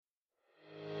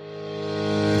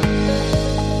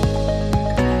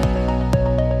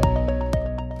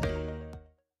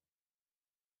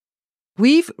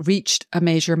We've reached a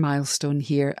major milestone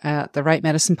here at the Right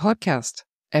Medicine Podcast,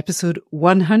 episode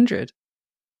 100.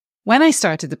 When I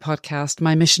started the podcast,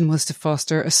 my mission was to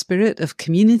foster a spirit of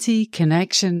community,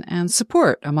 connection, and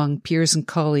support among peers and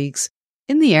colleagues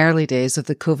in the early days of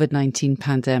the COVID-19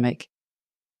 pandemic.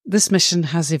 This mission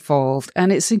has evolved,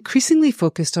 and it's increasingly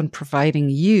focused on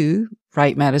providing you,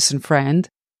 Right Medicine friend,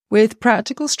 with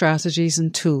practical strategies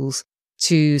and tools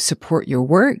to support your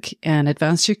work and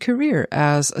advance your career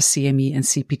as a CME and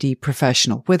CPD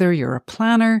professional, whether you're a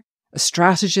planner, a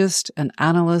strategist, an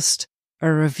analyst,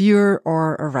 a reviewer,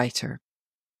 or a writer.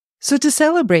 So to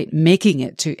celebrate making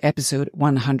it to episode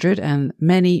 100, and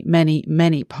many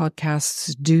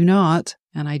podcasts do not,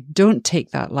 and I don't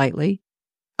take that lightly,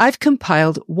 I've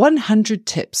compiled 100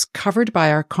 tips covered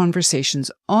by our conversations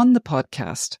on the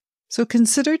podcast. So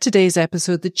consider today's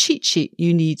episode the cheat sheet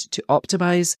you need to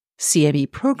optimize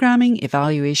CME programming,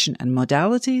 evaluation and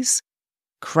modalities,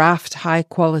 craft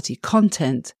high-quality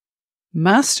content,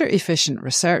 master efficient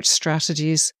research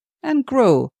strategies, and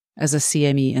grow as a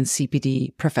CME and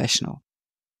CPD professional.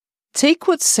 Take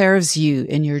what serves you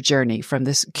in your journey from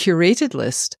this curated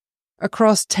list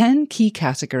across 10 key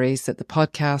categories that the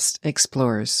podcast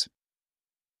explores.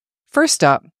 First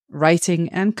up, writing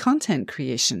and content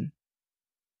creation.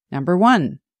 Number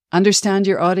 1, understand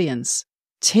your audience.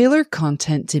 Tailor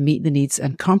content to meet the needs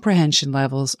and comprehension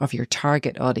levels of your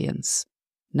target audience.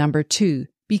 Number 2,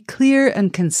 be clear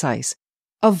and concise.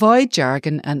 Avoid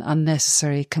jargon and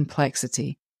unnecessary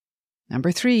complexity.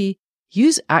 Number 3,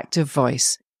 use active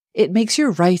voice. It makes your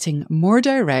writing more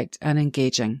direct and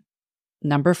engaging.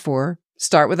 Number 4,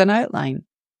 start with an outline.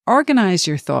 Organize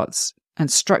your thoughts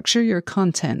and structure your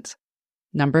content.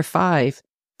 Number 5,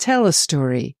 tell a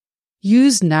story.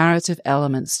 Use narrative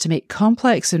elements to make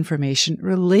complex information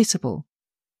relatable.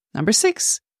 Number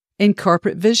 6,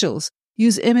 incorporate visuals.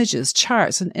 Use images,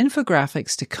 charts, and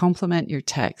infographics to complement your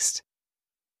text.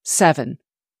 7,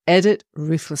 edit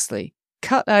ruthlessly.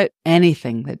 Cut out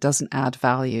anything that doesn't add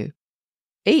value.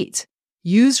 8,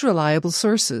 use reliable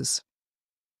sources.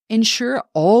 Ensure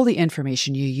all the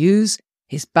information you use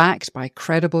is backed by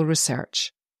credible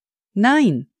research.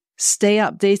 9, stay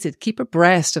updated. Keep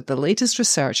abreast of the latest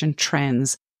research and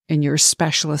trends in your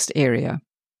specialist area.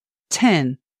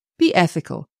 10, be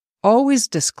ethical. Always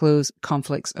disclose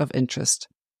conflicts of interest.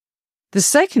 The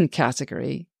second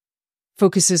category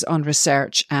focuses on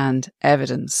research and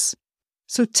evidence.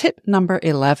 So tip number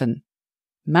 11,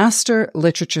 master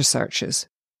literature searches.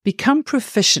 Become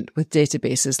proficient with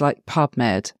databases like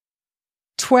PubMed.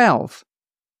 12,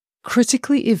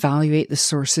 critically evaluate the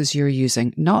sources you're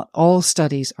using. Not all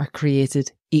studies are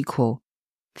created equal.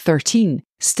 13,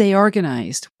 stay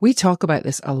organized. We talk about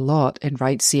this a lot in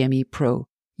Right CME Pro.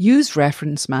 Use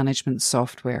reference management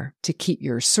software to keep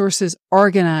your sources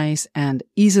organized and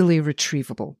easily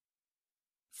retrievable.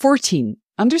 14,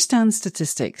 understand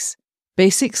statistics.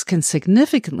 Basics can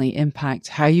significantly impact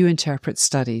how you interpret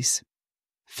studies.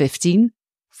 15,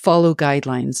 follow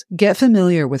guidelines. Get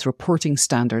familiar with reporting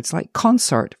standards like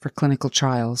CONSORT for clinical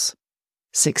trials.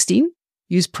 16,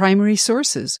 use primary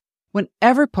sources.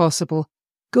 Whenever possible,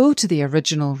 go to the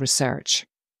original research.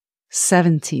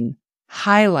 17,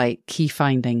 highlight key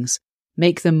findings.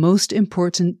 Make the most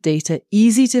important data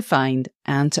easy to find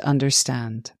and to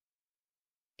understand.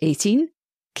 18,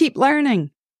 keep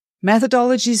learning.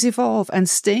 Methodologies evolve and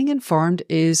staying informed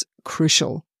is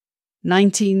crucial.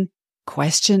 19,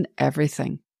 question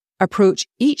everything. Approach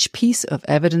each piece of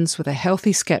evidence with a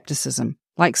healthy skepticism.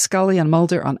 Like Scully and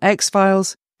Mulder on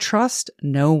X-Files, trust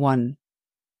no one.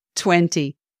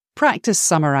 20, practice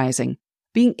summarizing.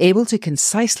 Being able to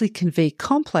concisely convey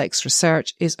complex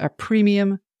research is a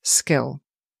premium skill.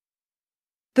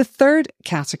 The third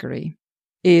category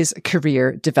is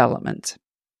career development.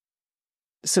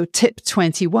 So tip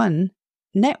 21,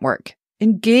 network.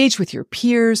 Engage with your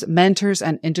peers, mentors,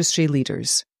 and industry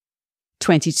leaders.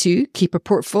 22, keep a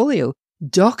portfolio.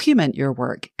 Document your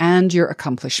work and your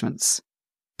accomplishments.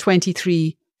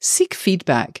 23, seek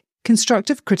feedback.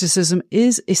 Constructive criticism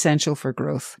is essential for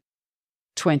growth.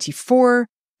 24,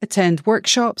 attend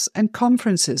workshops and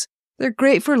conferences. They're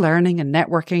great for learning and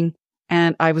networking,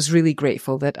 and I was really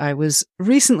grateful that I was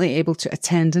recently able to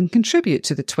attend and contribute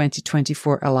to the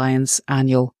 2024 Alliance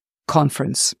Annual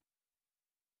Conference.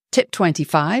 Tip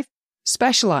 25,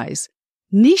 specialize.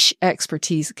 Niche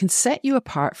expertise can set you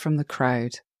apart from the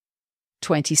crowd.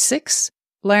 26,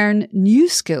 learn new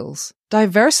skills.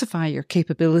 Diversify your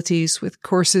capabilities with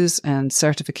courses and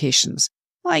certifications,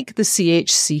 like the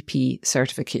CHCP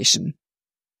certification.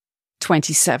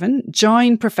 27,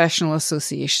 join professional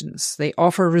associations. They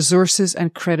offer resources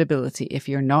and credibility. If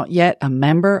you're not yet a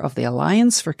member of the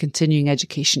Alliance for Continuing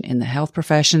Education in the Health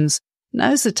Professions,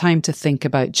 now's the time to think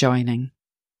about joining.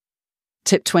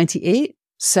 Tip 28,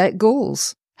 set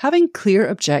goals. Having clear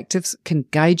objectives can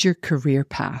guide your career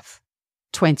path.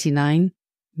 29,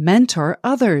 mentor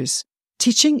others.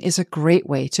 Teaching is a great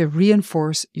way to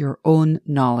reinforce your own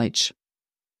knowledge.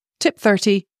 Tip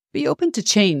 30, be open to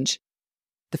change.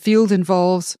 The field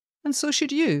evolves, and so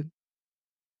should you.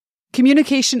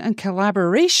 Communication and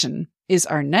collaboration is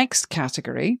our next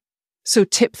category. So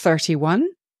tip 31,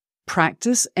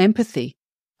 practice empathy.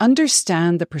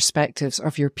 Understand the perspectives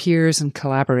of your peers and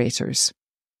collaborators.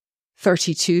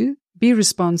 32, be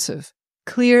responsive.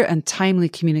 Clear and timely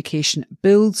communication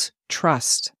builds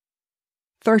trust.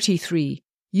 33,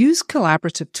 use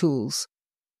collaborative tools.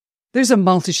 There's a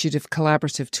multitude of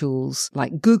collaborative tools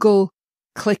like Google,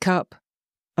 ClickUp,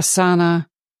 Asana,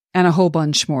 and a whole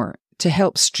bunch more to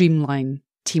help streamline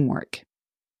teamwork.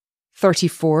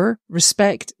 34,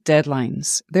 respect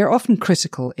deadlines. They're often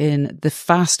critical in the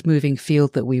fast-moving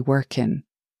field that we work in.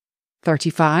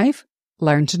 35,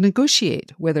 learn to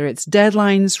negotiate, whether it's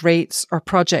deadlines, rates, or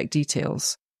project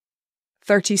details.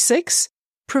 36,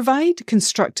 provide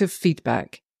constructive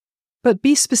feedback, but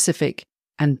be specific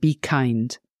and be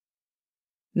kind.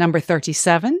 Number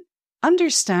 37,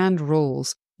 understand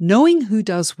roles. Knowing who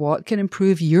does what can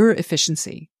improve your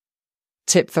efficiency.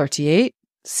 Tip 38,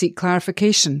 seek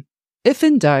clarification. If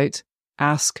in doubt,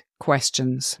 ask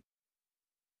questions.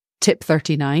 Tip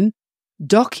 39,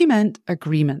 document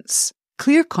agreements.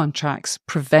 Clear contracts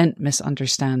prevent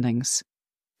misunderstandings.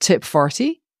 Tip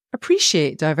 40,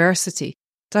 appreciate diversity.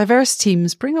 Diverse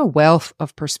teams bring a wealth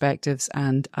of perspectives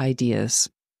and ideas.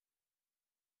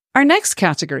 Our next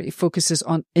category focuses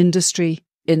on industry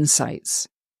insights.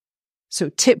 So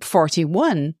tip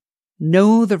 41,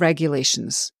 know the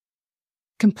regulations.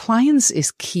 Compliance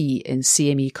is key in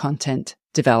CME content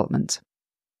development.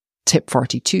 Tip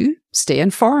 42, stay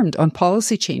informed on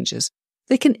policy changes.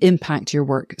 They can impact your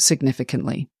work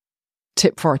significantly.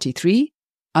 Tip 43,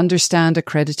 understand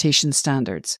accreditation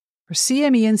standards. For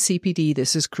CME and CPD,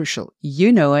 this is crucial.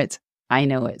 You know it, I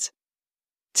know it.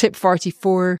 Tip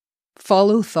 44,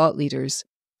 follow thought leaders.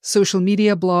 Social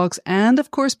media, blogs, and of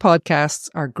course podcasts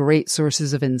are great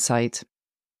sources of insight.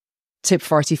 Tip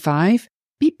 45,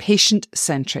 be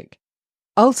patient-centric.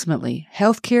 Ultimately,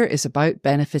 healthcare is about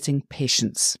benefiting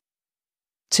patients.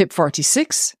 Tip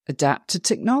 46, adapt to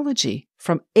technology.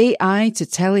 From AI to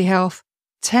telehealth,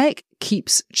 tech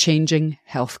keeps changing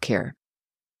healthcare.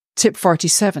 Tip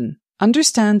 47,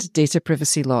 understand data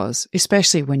privacy laws,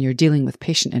 especially when you're dealing with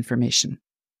patient information.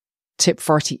 Tip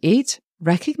 48,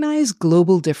 recognize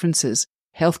global differences.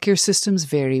 Healthcare systems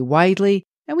vary widely,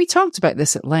 and we talked about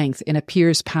this at length in a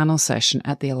peers panel session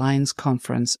at the Alliance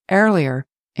conference earlier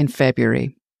in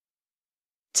February.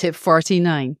 Tip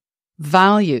 49,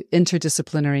 value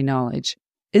interdisciplinary knowledge.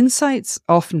 Insights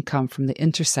often come from the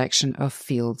intersection of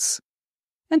fields.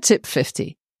 And tip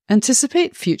 50,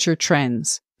 anticipate future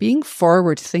trends. Being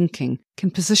forward-thinking can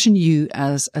position you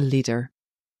as a leader.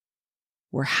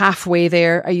 We're halfway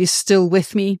there. Are you still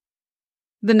with me?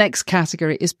 The next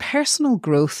category is personal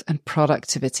growth and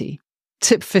productivity.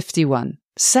 Tip 51,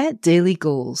 set daily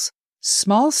goals.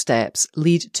 Small steps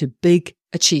lead to big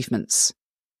achievements.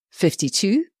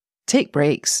 52, take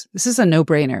breaks. This is a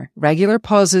no-brainer. Regular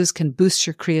pauses can boost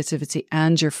your creativity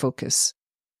and your focus.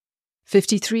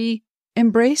 53,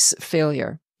 embrace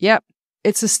failure. Yep,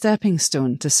 it's a stepping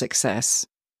stone to success.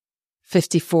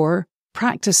 54,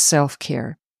 practice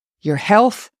self-care. Your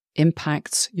health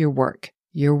impacts your work.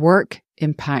 Your work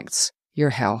impacts your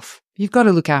health. You've got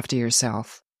to look after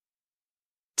yourself.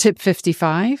 Tip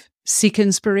 55, seek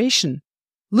inspiration.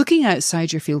 Looking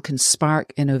outside your field can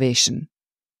spark innovation.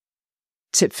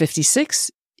 Tip 56,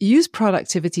 use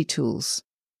productivity tools.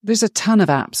 There's a ton of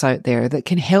apps out there that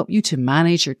can help you to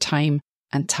manage your time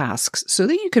and tasks so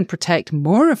that you can protect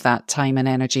more of that time and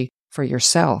energy for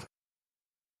yourself.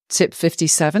 Tip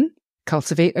 57,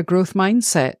 cultivate a growth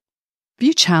mindset.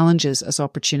 View challenges as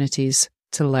opportunities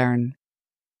to learn.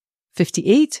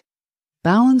 58,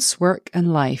 balance work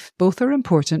and life. Both are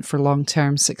important for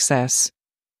long-term success.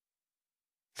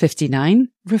 59,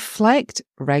 reflect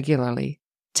regularly.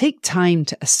 Take time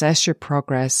to assess your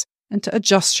progress and to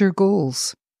adjust your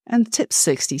goals. And tip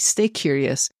 60, stay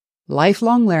curious.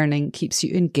 Lifelong learning keeps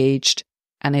you engaged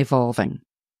and evolving.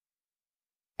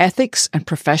 Ethics and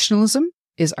professionalism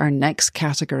is our next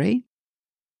category.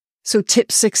 So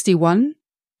tip 61,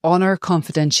 honor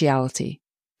confidentiality.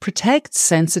 Protect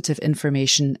sensitive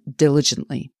information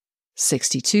diligently.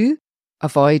 62,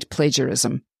 avoid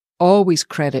plagiarism. always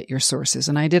credit your sources.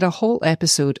 And I did a whole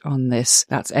episode on this.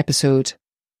 That's episode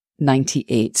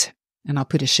 98. And I'll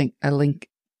put a link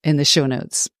in the show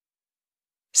notes.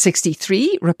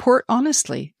 63, report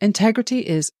honestly. Integrity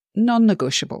is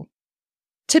non-negotiable.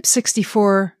 Tip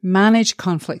 64, manage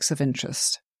conflicts of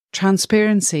interest.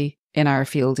 Transparency in our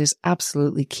field is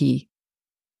absolutely key.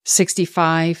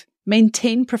 65,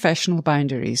 maintain professional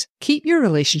boundaries. Keep your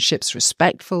relationships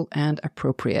respectful and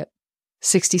appropriate.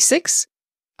 66,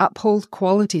 uphold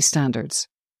quality standards.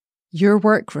 Your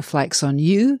work reflects on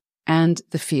you and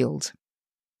the field.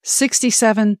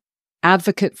 67,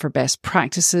 advocate for best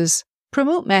practices.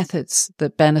 Promote methods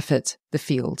that benefit the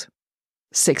field.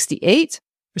 68,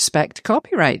 respect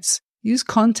copyrights. Use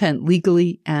content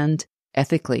legally and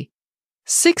ethically.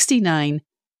 69,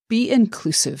 be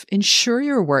inclusive. Ensure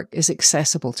your work is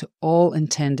accessible to all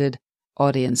intended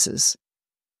audiences.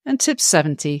 And tip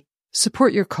 70,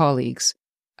 support your colleagues.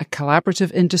 A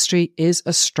collaborative industry is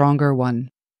a stronger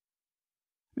one.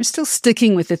 We're still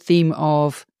sticking with the theme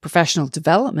of professional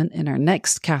development in our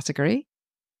next category.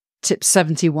 Tip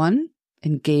 71,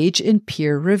 engage in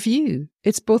peer review.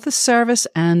 It's both a service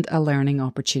and a learning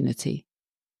opportunity.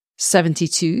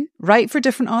 72, write for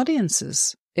different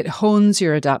audiences. It hones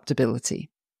your adaptability.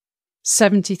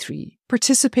 73,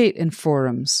 participate in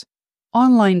forums.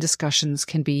 Online discussions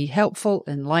can be helpful,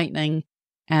 enlightening,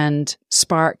 and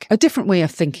spark a different way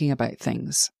of thinking about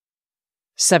things.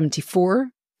 74,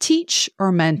 teach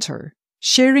or mentor.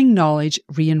 Sharing knowledge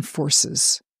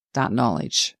reinforces that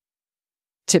knowledge.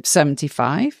 Tip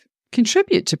 75,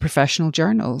 contribute to professional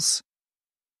journals.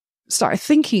 Start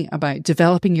thinking about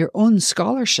developing your own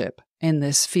scholarship in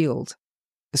this field.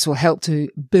 This will help to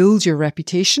build your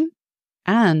reputation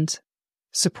and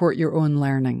support your own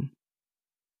learning.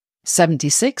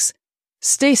 76,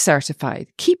 stay certified.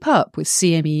 Keep up with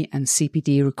CME and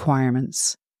CPD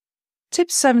requirements. Tip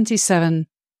 77,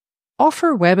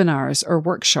 offer webinars or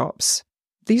workshops.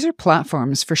 These are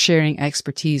platforms for sharing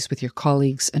expertise with your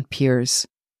colleagues and peers.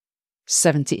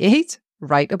 78,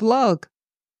 write a blog.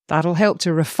 That'll help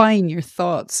to refine your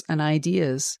thoughts and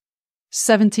ideas.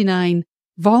 79,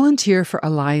 volunteer for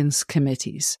alliance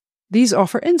committees. These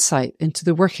offer insight into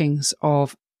the workings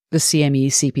of the CME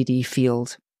CPD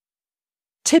field.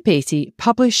 Tip 80,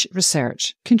 publish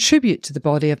research, contribute to the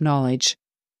body of knowledge,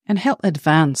 and help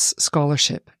advance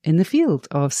scholarship in the field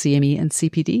of CME and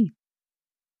CPD.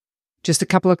 Just a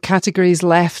couple of categories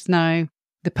left now.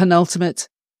 The penultimate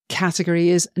category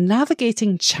is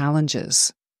navigating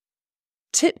challenges.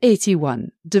 Tip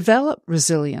 81, develop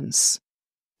resilience.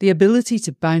 The ability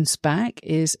to bounce back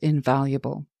is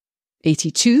invaluable.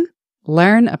 82,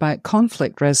 learn about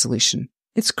conflict resolution.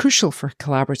 It's crucial for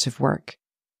collaborative work.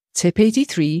 Tip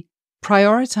 83,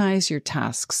 prioritize your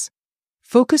tasks.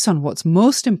 Focus on what's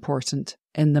most important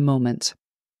in the moment.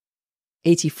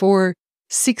 84,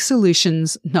 seek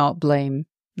solutions, not blame.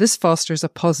 This fosters a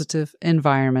positive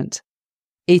environment.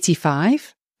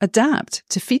 85, adapt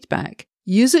to feedback.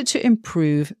 Use it to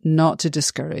improve, not to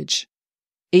discourage.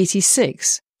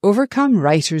 86, overcome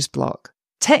writer's block.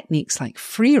 Techniques like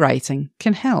free writing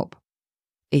can help.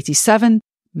 87,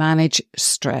 manage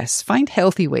stress. Find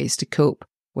healthy ways to cope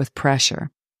with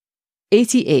pressure.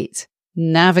 88,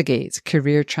 navigate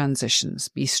career transitions.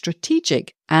 Be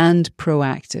strategic and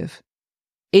proactive.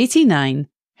 89,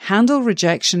 handle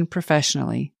rejection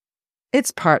professionally.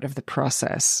 It's part of the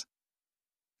process.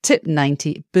 Tip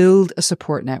 90, build a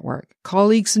support network.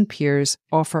 Colleagues and peers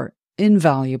offer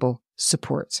invaluable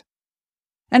support.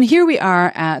 And here we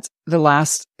are at the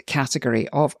last category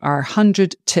of our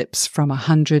 100 tips from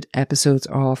 100 episodes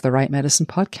of the Right Medicine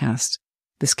podcast.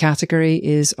 This category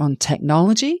is on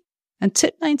technology, and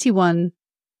tip 91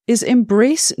 is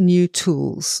embrace new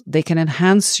tools. They can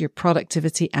enhance your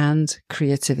productivity and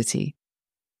creativity.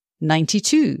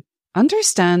 92,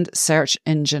 understand search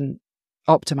engine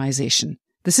optimization.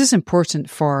 This is important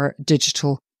for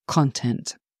digital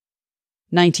content.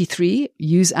 93,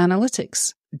 use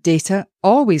analytics. Data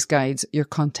always guides your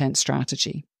content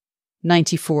strategy.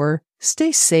 94,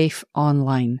 stay safe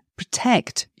online.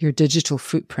 Protect your digital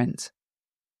footprint.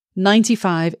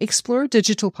 95, explore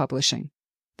digital publishing.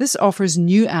 This offers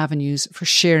new avenues for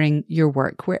sharing your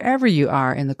work wherever you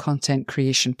are in the content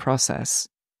creation process.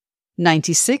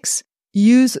 96,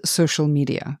 use social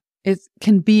media. It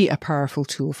can be a powerful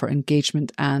tool for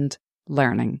engagement and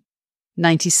learning.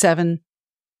 97,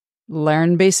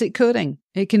 learn basic coding.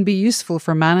 It can be useful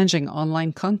for managing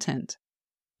online content.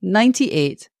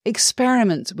 98,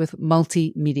 experiment with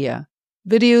multimedia.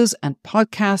 Videos and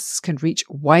podcasts can reach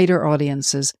wider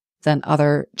audiences than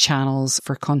other channels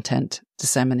for content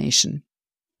dissemination.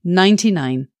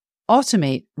 99,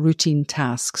 automate routine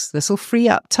tasks. This will free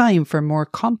up time for more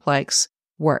complex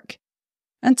work.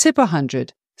 And tip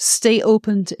 100, stay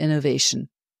open to innovation.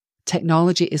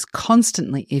 Technology is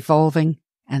constantly evolving,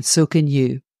 and so can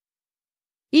you.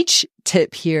 Each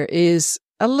tip here is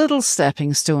a little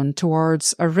stepping stone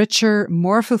towards a richer,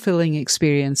 more fulfilling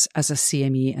experience as a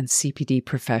CME and CPD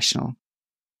professional.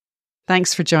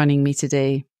 Thanks for joining me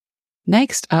today.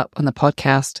 Next up on the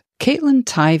podcast, Caitlin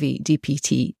Tivey,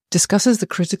 DPT, discusses the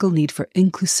critical need for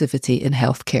inclusivity in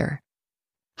healthcare,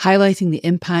 highlighting the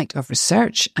impact of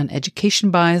research and education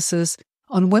biases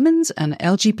on women's and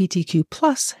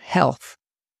LGBTQ+ health.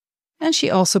 And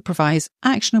she also provides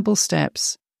actionable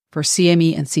steps for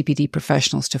CME and CPD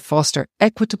professionals to foster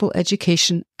equitable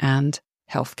education and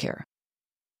healthcare.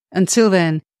 Until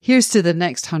then, here's to the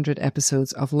next 100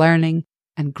 episodes of learning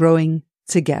and growing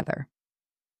together.